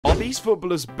Are these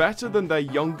footballers better than their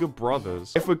younger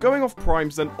brothers? If we're going off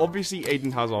primes, then obviously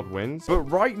Eden Hazard wins. But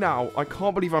right now, I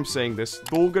can't believe I'm saying this,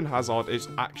 Thorgan Hazard is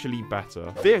actually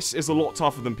better. This is a lot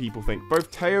tougher than people think. Both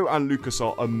Theo and Lucas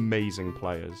are amazing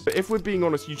players. But if we're being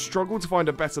honest, you'd struggle to find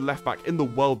a better left back in the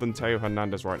world than Theo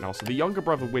Hernandez right now. So the younger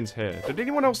brother wins here. Did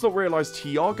anyone else not realize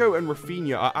Thiago and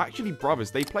Rafinha are actually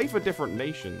brothers? They play for different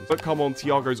nations. But come on,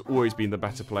 Thiago's always been the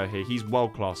better player here. He's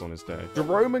world class on his day.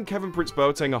 Jerome and Kevin Prince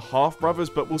Boateng are half brothers,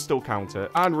 but we'll still count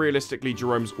it. And realistically,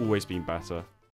 Jerome's always been better.